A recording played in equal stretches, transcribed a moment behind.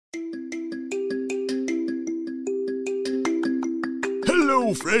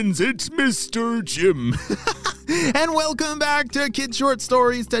Hello, friends, it's Mr. Jim. And welcome back to Kid Short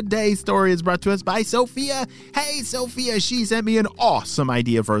Stories. Today's story is brought to us by Sophia. Hey, Sophia, she sent me an awesome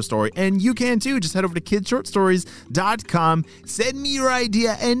idea for a story, and you can too. Just head over to kidshortstories.com, send me your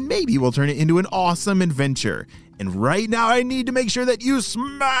idea, and maybe we'll turn it into an awesome adventure. And right now, I need to make sure that you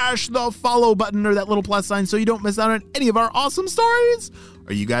smash the follow button or that little plus sign so you don't miss out on any of our awesome stories.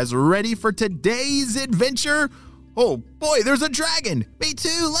 Are you guys ready for today's adventure? Oh boy, there's a dragon. Me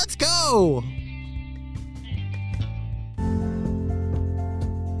too, let's go.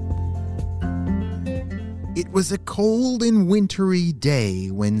 It was a cold and wintry day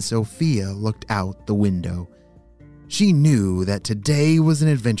when Sophia looked out the window. She knew that today was an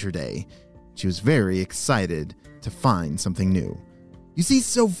adventure day. She was very excited to find something new. You see,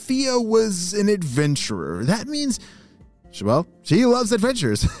 Sophia was an adventurer. That means, well, she loves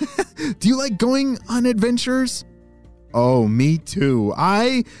adventures. Do you like going on adventures? Oh, me too.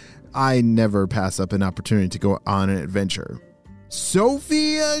 I never pass up an opportunity to go on an adventure.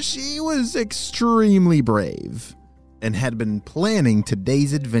 Sophia, she was extremely brave and had been planning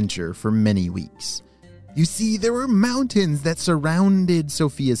today's adventure for many weeks. You see, there were mountains that surrounded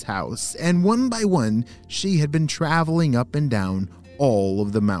Sophia's house, and one by one, she had been traveling up and down all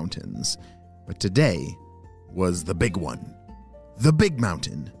of the mountains. But today was the big one, the big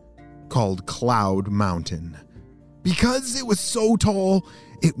mountain called Cloud Mountain. Because it was so tall,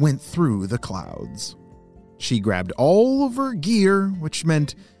 it went through the clouds. She grabbed all of her gear, which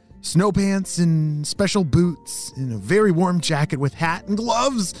meant snow pants and special boots and a very warm jacket with hat and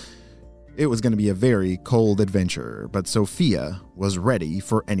gloves. It was going to be a very cold adventure, but Sophia was ready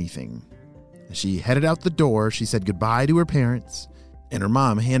for anything. As she headed out the door, she said goodbye to her parents, and her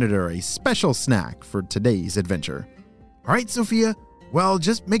mom handed her a special snack for today's adventure. All right, Sophia, well,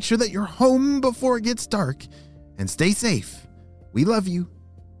 just make sure that you're home before it gets dark, and stay safe. We love you.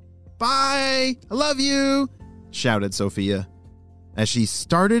 Bye! I love you! Shouted Sophia. As she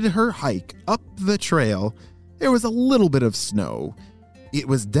started her hike up the trail, there was a little bit of snow. It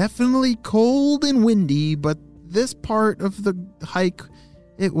was definitely cold and windy, but this part of the hike,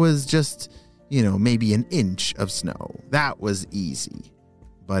 it was just, maybe an inch of snow. That was easy,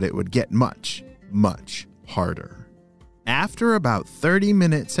 but it would get much, much harder. After about 30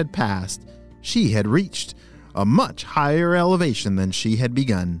 minutes had passed, she had reached a much higher elevation than she had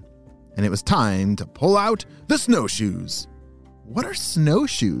begun. And it was time to pull out the snowshoes. What are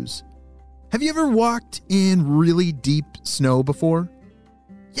snowshoes? Have you ever walked in really deep snow before?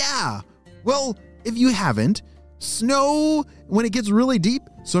 Yeah. Well, if you haven't, snow, when it gets really deep,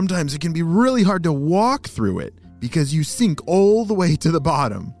 sometimes it can be really hard to walk through it because you sink all the way to the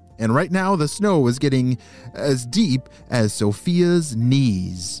bottom. And right now, the snow was getting as deep as Sophia's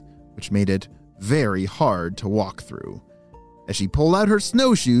knees, which made it very hard to walk through. As she pulled out her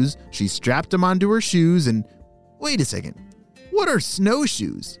snowshoes, she strapped them onto her shoes and... Wait a second. What are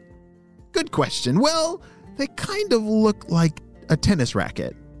snowshoes? Good question. Well, they kind of look like a tennis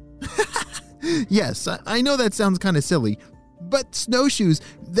racket. Yes, I know that sounds kind of silly, but snowshoes,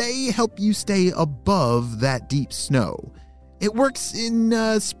 they help you stay above that deep snow. It works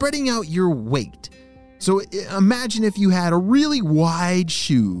in spreading out your weight. So imagine if you had a really wide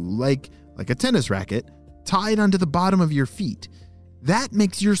shoe, like a tennis racket, tied onto the bottom of your feet. That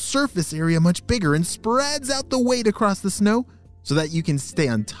makes your surface area much bigger and spreads out the weight across the snow so that you can stay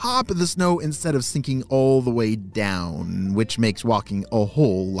on top of the snow instead of sinking all the way down, which makes walking a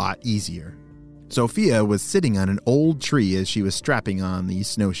whole lot easier. Sophia was sitting on an old tree as she was strapping on these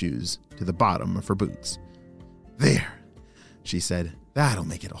snowshoes to the bottom of her boots. There, she said, that'll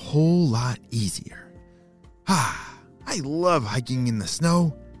make it a whole lot easier. I love hiking in the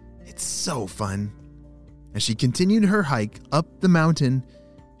snow. It's so fun. As she continued her hike up the mountain,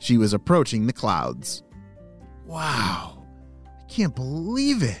 she was approaching the clouds. Wow, I can't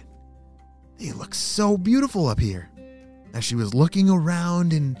believe it. They look so beautiful up here. As she was looking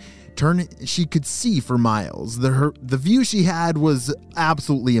around and she could see for miles. The view she had was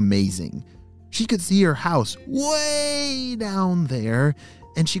absolutely amazing. She could see her house way down there,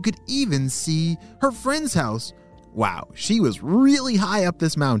 and she could even see her friend's house. Wow, she was really high up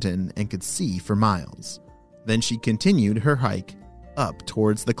this mountain and could see for miles. Then she continued her hike up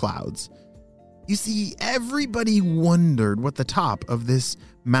towards the clouds. You see, everybody wondered what the top of this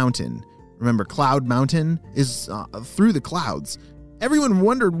mountain, remember Cloud Mountain, is through the clouds. Everyone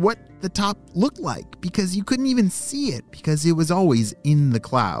wondered what the top looked like because you couldn't even see it because it was always in the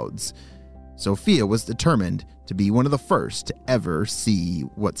clouds. Sophia was determined to be one of the first to ever see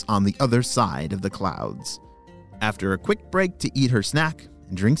what's on the other side of the clouds. After a quick break to eat her snack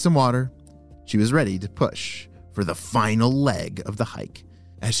and drink some water, she was ready to push for the final leg of the hike.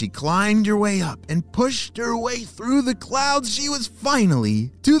 As she climbed her way up and pushed her way through the clouds, she was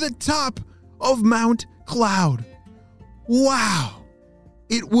finally to the top of Mount Cloud. Wow!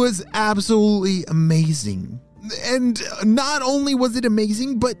 It was absolutely amazing. And not only was it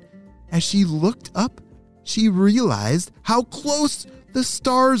amazing, but as she looked up, she realized how close the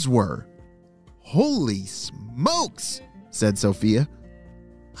stars were. "Holy smokes," said Sophia.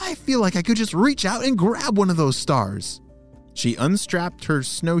 "I feel like I could just reach out and grab one of those stars." She unstrapped her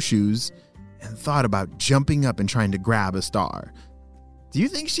snowshoes and thought about jumping up and trying to grab a star. Do you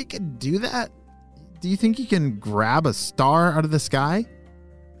think she could do that? Do you think you can grab a star out of the sky?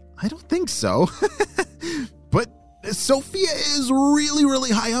 I don't think so. But Sophia is really,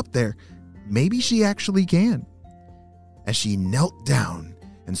 really high up there. Maybe she actually can. As she knelt down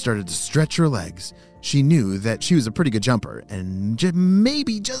and started to stretch her legs, she knew that she was a pretty good jumper, and just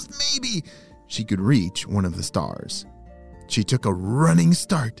maybe, she could reach one of the stars. She took a running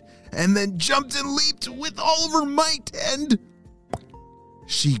start and then jumped and leaped with all of her might, and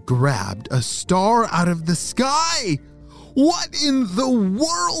she grabbed a star out of the sky. What in the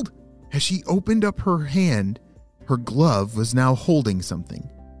world? As she opened up her hand, her glove was now holding something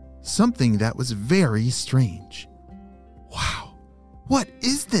that was very strange. Wow, what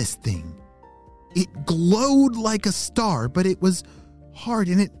is this thing? It glowed like a star, but it was hard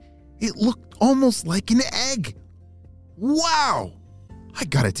and it looked almost like an egg. Wow! I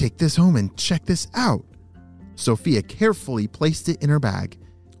gotta take this home and check this out. Sophia carefully placed it in her bag.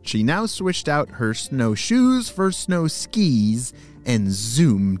 She now switched out her snowshoes for snow skis and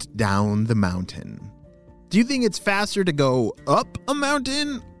zoomed down the mountain. Do you think it's faster to go up a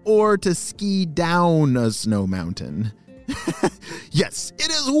mountain or to ski down a snow mountain? Yes,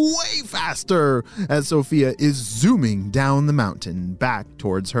 it is way faster, as Sophia is zooming down the mountain back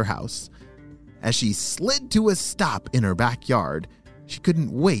towards her house. As she slid to a stop in her backyard, she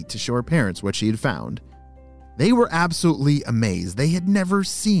couldn't wait to show her parents what she had found. They were absolutely amazed. They had never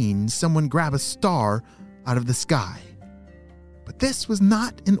seen someone grab a star out of the sky. But this was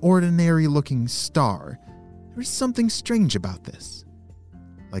not an ordinary-looking star. There was something strange about this.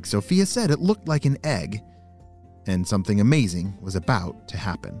 Like Sophia said, it looked like an egg, and something amazing was about to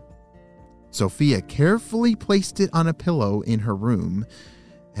happen. Sophia carefully placed it on a pillow in her room,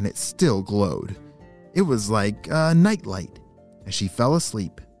 and it still glowed. It was like a nightlight. As she fell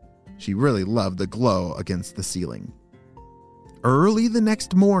asleep, she really loved the glow against the ceiling. Early the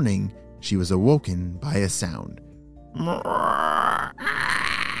next morning, she was awoken by a sound.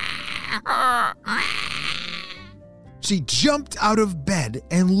 She jumped out of bed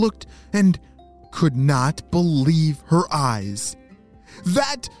and looked and could not believe her eyes.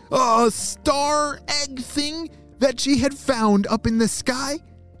 That star egg thing that she had found up in the sky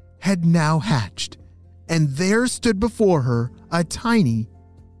had now hatched, and there stood before her a tiny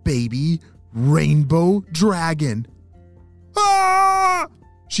baby rainbow dragon. Ah!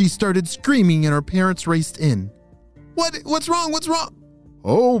 She started screaming and her parents raced in. What's wrong? What's wrong?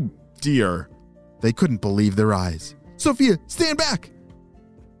 Oh dear. They couldn't believe their eyes. Sophia, stand back.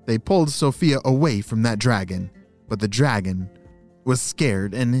 They pulled Sophia away from that dragon, but the dragon was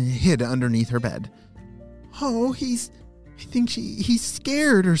scared and hid underneath her bed. Oh, I think he's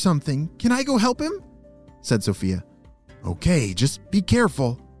scared or something. Can I go help him? Said Sophia. Okay, just be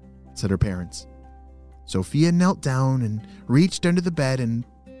careful, said her parents. Sophia knelt down and reached under the bed and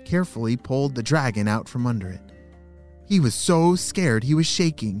carefully pulled the dragon out from under it. He was so scared he was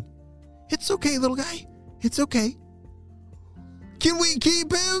shaking. It's okay, little guy. It's okay. Can we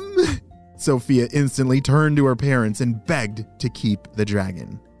keep him? Sophia instantly turned to her parents and begged to keep the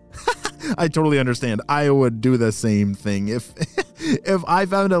dragon. I totally understand. I would do the same thing. If I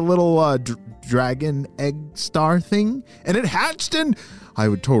found a little dragon egg star thing and it hatched, and I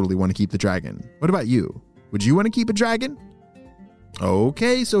would totally want to keep the dragon. What about you? Would you want to keep a dragon?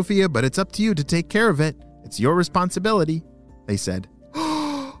 Okay, Sophia, but it's up to you to take care of it. It's your responsibility, they said.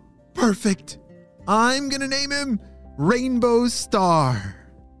 Perfect. I'm going to name him Rainbow Star.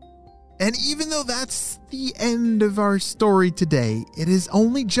 And even though that's the end of our story today, it is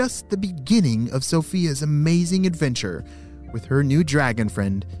only just the beginning of Sophia's amazing adventure with her new dragon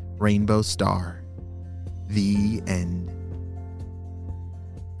friend, Rainbow Star. The end.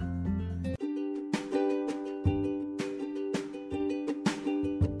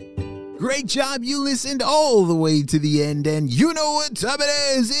 Great job, you listened all the way to the end, and you know what time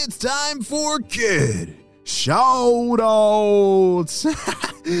it is. It's time for Kid Shoutouts.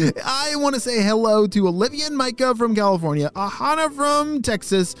 I want to say hello to Olivia and Micah from California, Ahana from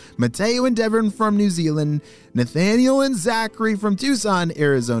Texas, Mateo and Devon from New Zealand, Nathaniel and Zachary from Tucson,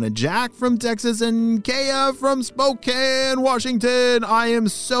 Arizona, Jack from Texas, and Kaya from Spokane, Washington. I am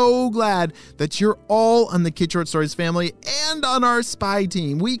so glad that you're all on the Kid Short Stories family and on our spy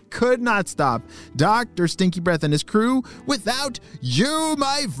team. We could not stop Dr. Stinky Breath and his crew without you,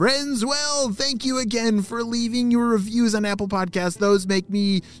 my friends. Well, thank you again for leaving your reviews on Apple Podcasts. Those make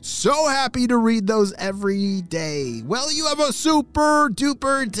me so happy to read those every day. Well, you have a super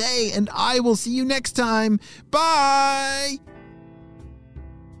duper day, and I will see you next time. Bye!